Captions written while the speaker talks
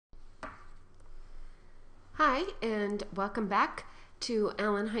Hi, and welcome back to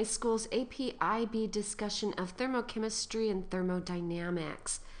Allen High School's APIB discussion of thermochemistry and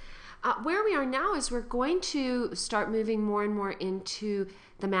thermodynamics. Where we are now is we're going to start moving more and more into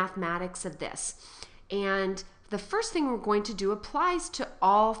the mathematics of this. And the first thing we're going to do applies to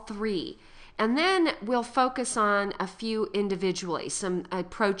all three. And then we'll focus on a few individually, some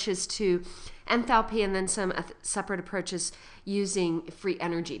approaches to enthalpy and then some separate approaches using free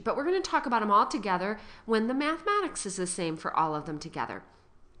energy. But we're going to talk about them all together when the mathematics is the same for all of them together.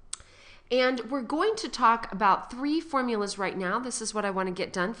 And we're going to talk about three formulas right now. This is what I want to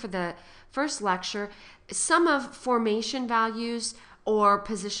get done for the first lecture. Some of formation values or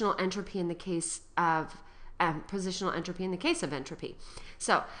positional entropy in the case of entropy.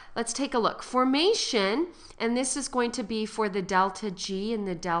 So let's take a look. Formation, and this is going to be for the delta G and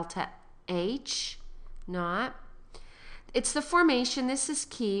the delta H naught. It's the formation, this is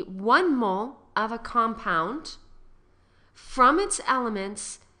key, 1 mole of a compound from its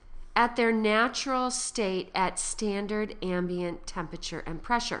elements at their natural state at standard ambient temperature and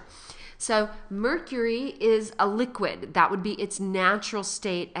pressure. So mercury is a liquid. That would be its natural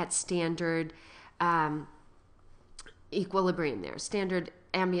state at standard equilibrium there, standard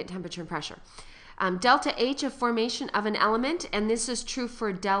ambient temperature and pressure. Delta H, a formation of an element, and this is true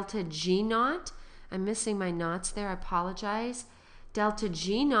for delta G naught. I'm missing my knots there, I apologize. Delta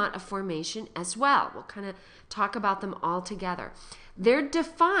G naught, a formation as well. We'll kind of talk about them all together. They're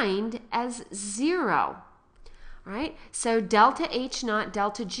defined as 0. All right, so delta H naught,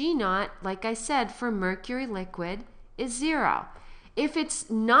 delta G naught, like I said, for mercury liquid is 0. If it's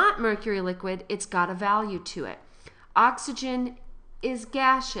not mercury liquid, it's got a value to it. Oxygen is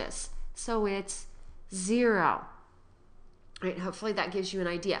gaseous, so it's 0. All right, hopefully that gives you an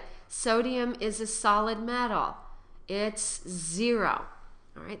idea. Sodium is a solid metal. It's 0.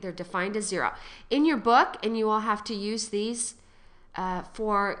 All right, they're defined as 0. In your book, and you will have to use these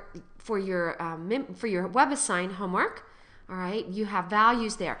for your WebAssign homework. All right, you have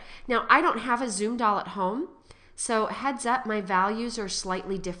values there. Now, I don't have a Zoom doll at home, so heads up, my values are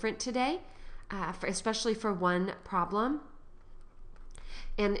slightly different today. Especially for one problem.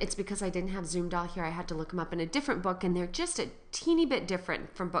 And it's because I didn't have Zoom doll here. I had to look them up in a different book, and they're just a teeny bit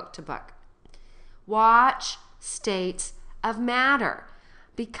different from book to book. Watch states of matter,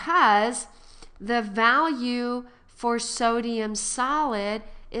 because the value for sodium solid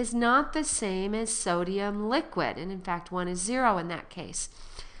is not the same as sodium liquid. And in fact, one is 0 in that case.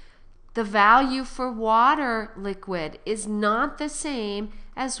 The value for water liquid is not the same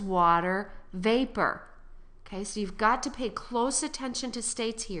as water vapor. Okay, so you've got to pay close attention to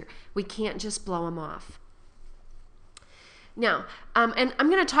states here. We can't just blow them off. Now, and I'm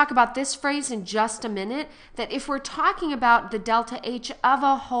going to talk about this phrase in just a minute, that if we're talking about the delta H of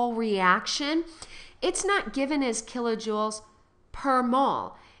a whole reaction, it's not given as kilojoules per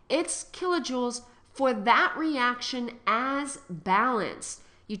mole. It's kilojoules for that reaction as balanced.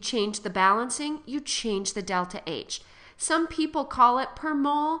 You change the balancing, you change the delta H. Some people call it per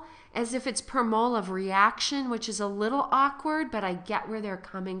mole, as if it's per mole of reaction, which is a little awkward, but I get where they're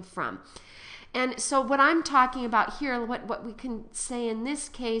coming from. And so what I'm talking about here, what we can say in this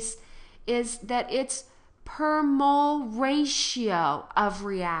case, is that it's per mole ratio of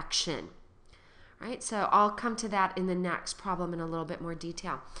reaction. Right? So I'll come to that in the next problem in a little bit more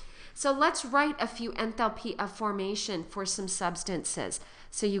detail. So let's write a few enthalpy of formation for some substances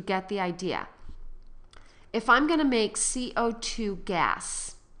so you get the idea. If I'm going to make CO2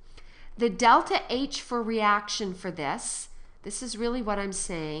 gas, the delta H for reaction for this is really what I'm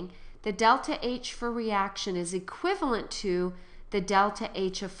saying, the delta H for reaction is equivalent to the delta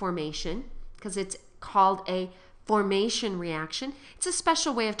H of formation, because it's called a formation reaction. It's a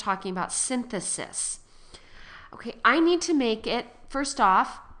special way of talking about synthesis. Okay, I need to make it, first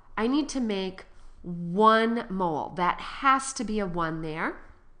off, I need to make 1 mole. That has to be a 1 there.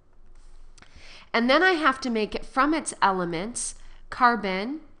 And then I have to make it from its elements,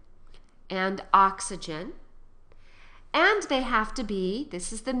 carbon and oxygen. And they have to be,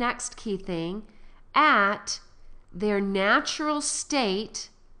 this is the next key thing, at their natural state,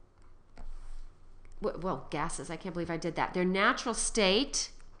 well, gases, I can't believe I did that. Their natural state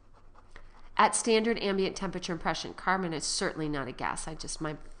at standard ambient temperature and pressure. Carbon is certainly not a gas.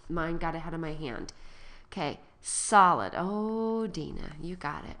 My mind got ahead of my hand. Okay, solid. Oh, Dina, you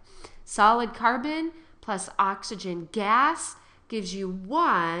got it. Solid carbon plus oxygen gas gives you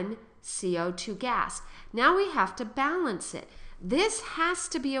 1 CO2 gas. Now we have to balance it. This has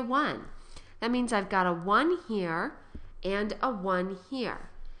to be a 1. That means I've got a 1 here and a 1 here.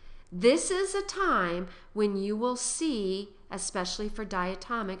 This is a time when you will see, especially for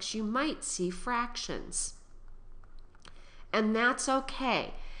diatomics, you might see fractions. And that's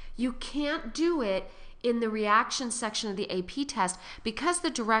okay. You can't do it in the reaction section of the AP test because the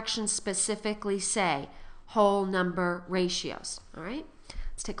directions specifically say whole number ratios. All right,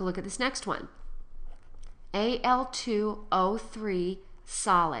 let's take a look at this next one. Al2O3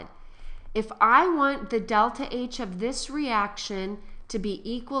 solid. If I want the delta H of this reaction to be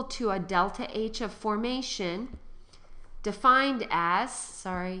equal to a delta H of formation, defined as,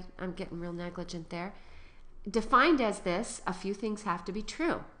 sorry, I'm getting real negligent there, defined as this, a few things have to be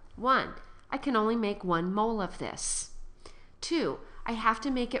true. 1, I can only make 1 mole of this. 2, I have to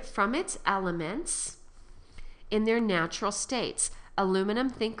make it from its elements in their natural states. Aluminum,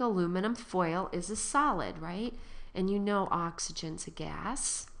 think aluminum foil is a solid, right? And you know oxygen's a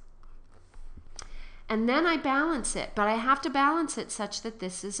gas. And then I balance it, but I have to balance it such that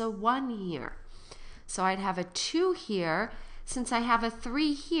this is a 1 here. So I'd have a 2 here. Since I have a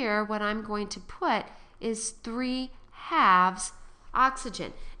 3 here, what I'm going to put is 3 halves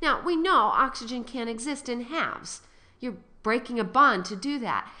oxygen. Now, we know oxygen can't exist in halves. You're breaking a bond to do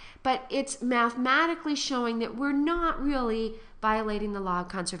that. But it's mathematically showing that we're not really violating the law of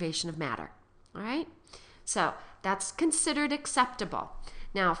conservation of matter. All right? So that's considered acceptable.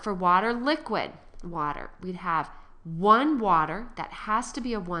 Now, for water, liquid water, we'd have 1 water. That has to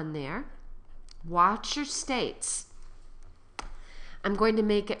be a 1 there. Watch your states. I'm going to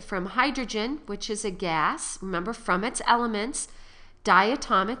make it from hydrogen, which is a gas. Remember, from its elements.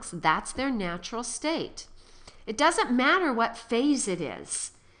 Diatomics, that's their natural state. It doesn't matter what phase it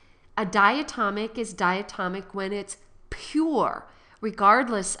is. A diatomic is diatomic when it's pure,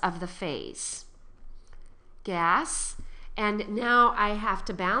 regardless of the phase. Gas. And now I have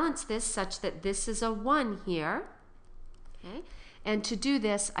to balance this such that this is a 1 here. Okay? And to do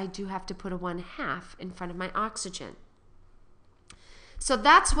this, I do have to put a 1/2 in front of my oxygen. So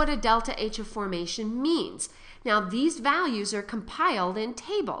that's what a delta H of formation means. Now, these values are compiled in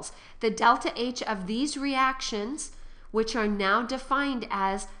tables. The delta H of these reactions, which are now defined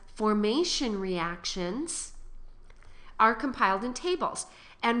as formation reactions, are compiled in tables.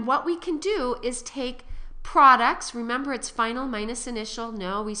 And what we can do is take products. Remember, it's final minus initial.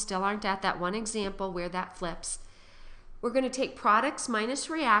 No, we still aren't at that one example where that flips. We're going to take products minus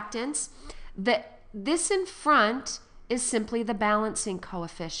reactants. This in front is simply the balancing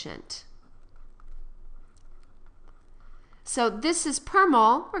coefficient. So this is per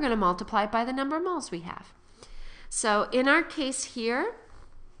mole. We're going to multiply it by the number of moles we have. So in our case here,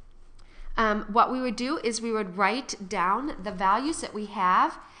 what we would do is we would write down the values that we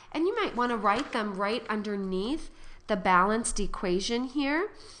have, and you might want to write them right underneath the balanced equation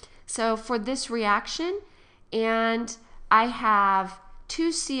here. So for this reaction, and I have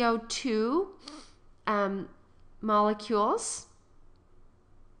 2 CO2 molecules.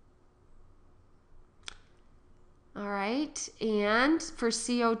 All right, and for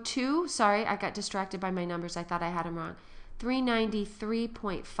CO2, sorry, I got distracted by my numbers. I thought I had them wrong.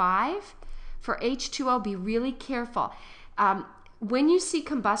 393.5. For H2O, be really careful. When you see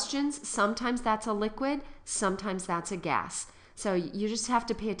combustions, sometimes that's a liquid, sometimes that's a gas. So you just have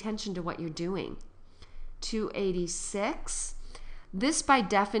to pay attention to what you're doing. 286. This by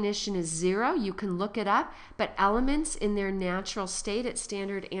definition is 0. You can look it up, but elements in their natural state at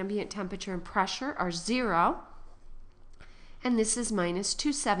standard ambient temperature and pressure are 0. And this is minus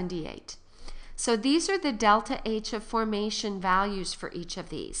 278. So these are the delta H of formation values for each of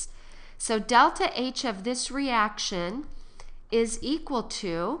these. So delta H of this reaction is equal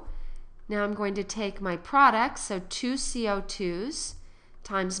to, now I'm going to take my product, so 2 CO2s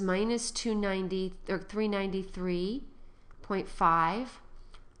times minus 393.5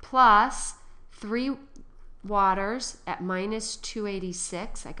 plus 3 waters at minus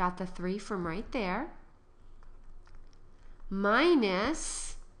 286. I got the 3 from right there.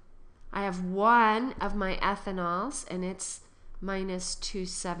 Minus, I have 1 of my ethanols, and it's minus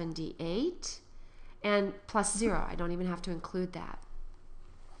 278. And plus 0, I don't even have to include that.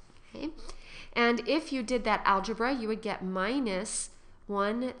 Okay? And if you did that algebra, you would get minus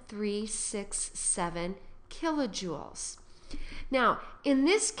 1367 kilojoules. Now, in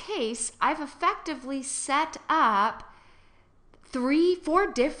this case, I've effectively set up 4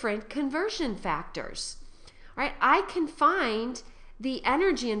 different conversion factors. Right? I can find the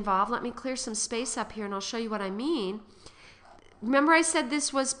energy involved. Let me clear some space up here and I'll show you what I mean. Remember I said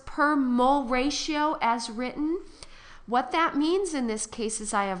this was per mole ratio as written? What that means in this case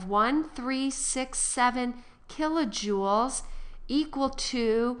is I have 1367 kilojoules equal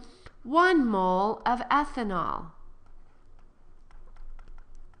to 1 mole of ethanol.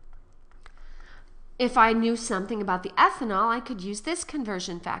 If I knew something about the ethanol, I could use this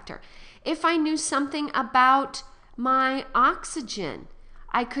conversion factor. If I knew something about my oxygen.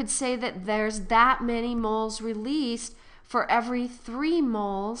 I could say that there's that many moles released for every 3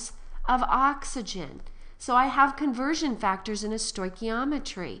 moles of oxygen. So I have conversion factors in a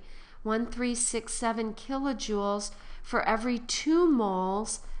stoichiometry. 1367 kilojoules for every 2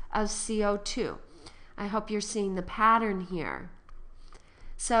 moles of CO2. I hope you're seeing the pattern here.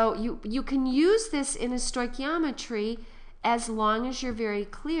 So you can use this in a stoichiometry as long as you're very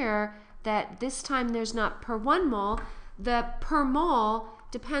clear that this time there's not per 1 mole. The per mole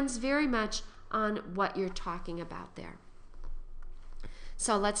depends very much on what you're talking about there.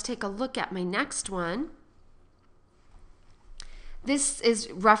 So let's take a look at my next one. This is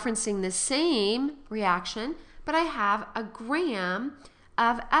referencing the same reaction, but I have a gram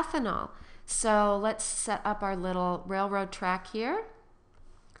of ethanol. So let's set up our little railroad track here.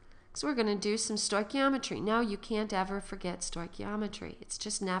 So we're going to do some stoichiometry. No, you can't ever forget stoichiometry. It's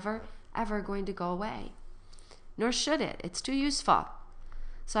just never, ever going to go away. Nor should it. It's too useful.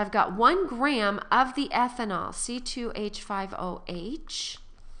 So I've got 1 gram of the ethanol, C2H5OH.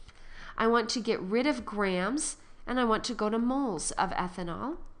 I want to get rid of grams, and I want to go to moles of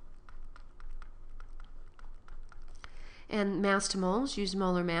ethanol. And mass to moles, use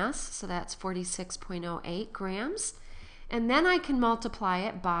molar mass, so that's 46.08 grams. And then I can multiply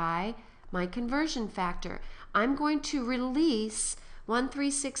it by my conversion factor. I'm going to release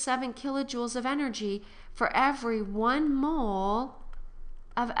 1367 kilojoules of energy for every 1 mole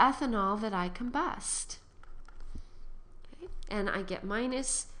of ethanol that I combust. Okay. And I get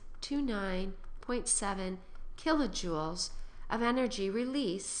minus 29.7 kilojoules of energy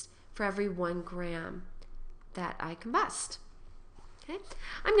released for every 1 gram that I combust. Okay.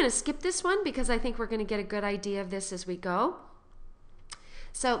 I'm going to skip this one because I think we're going to get a good idea of this as we go.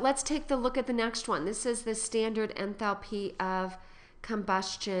 So let's take the look at the next one. This is the standard enthalpy of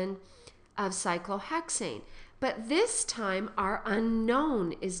combustion of cyclohexane. But this time our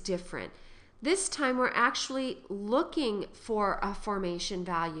unknown is different. This time we're actually looking for a formation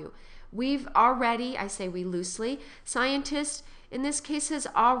value. We've already, I say we loosely, scientists in this case has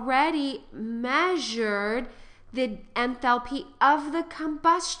already measured the enthalpy of the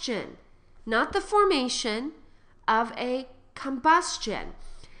combustion, not the formation of a combustion.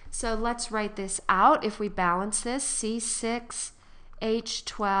 So let's write this out. If we balance this,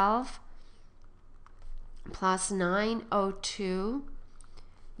 C6H12 plus 9O2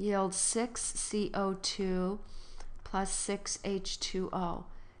 yields 6CO2 plus 6H2O.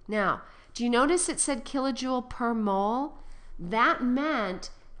 Now, do you notice it said kilojoule per mole? That meant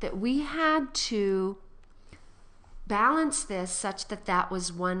that we had to balance this such that that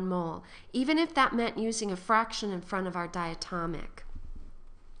was 1 mole, even if that meant using a fraction in front of our diatomic.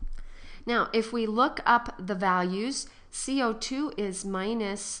 Now, if we look up the values, CO2 is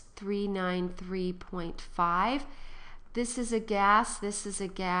minus 393.5. This is a gas, this is a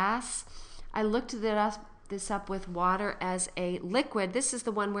gas. I looked this up with water as a liquid. This is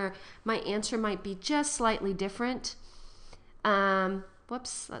the one where my answer might be just slightly different.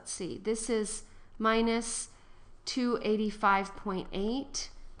 Whoops, let's see. This is minus 285.8.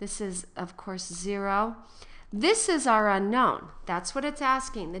 This is, of course, 0. This is our unknown. That's what it's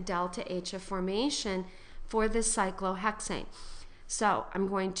asking, the delta H of formation for the cyclohexane. So I'm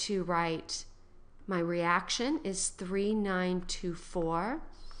going to write my reaction is 3924.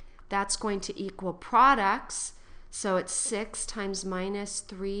 That's going to equal products. So it's 6 times minus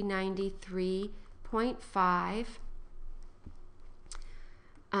 393.5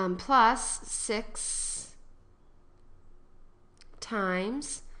 plus 6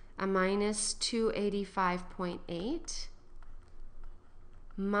 times a minus 285.8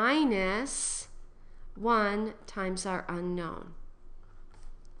 minus 1 times our unknown,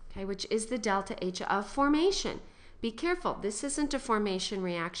 okay, which is the delta H of formation. Be careful, this isn't a formation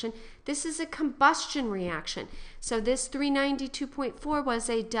reaction, this is a combustion reaction. So this 392.4 was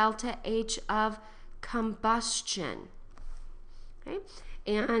a delta H of combustion. Okay?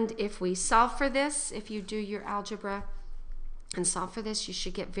 And if we solve for this, if you do your algebra and solve for this, you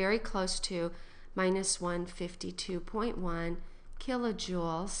should get very close to minus 152.1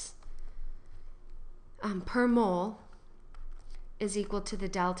 kilojoules per mole is equal to the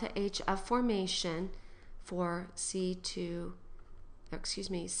delta H of formation for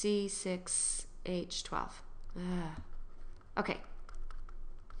C6H12. Okay.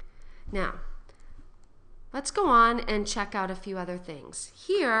 Now, let's go on and check out a few other things.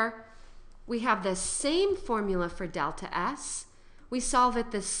 Here, we have the same formula for delta S. We solve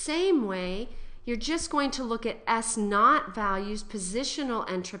it the same way. You're just going to look at S naught values, positional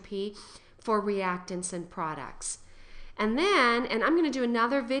entropy for reactants and products. And then, and I'm going to do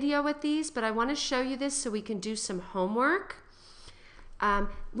another video with these, but I want to show you this so we can do some homework.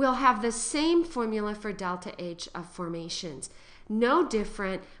 We'll have the same formula for delta H of formations. No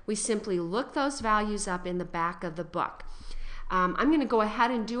different. We simply look those values up in the back of the book. I'm going to go ahead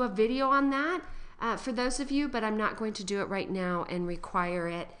and do a video on that for those of you, but I'm not going to do it right now and require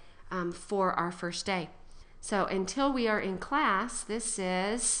it for our first day. So until we are in class, this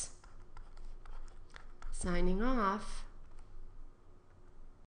is signing off.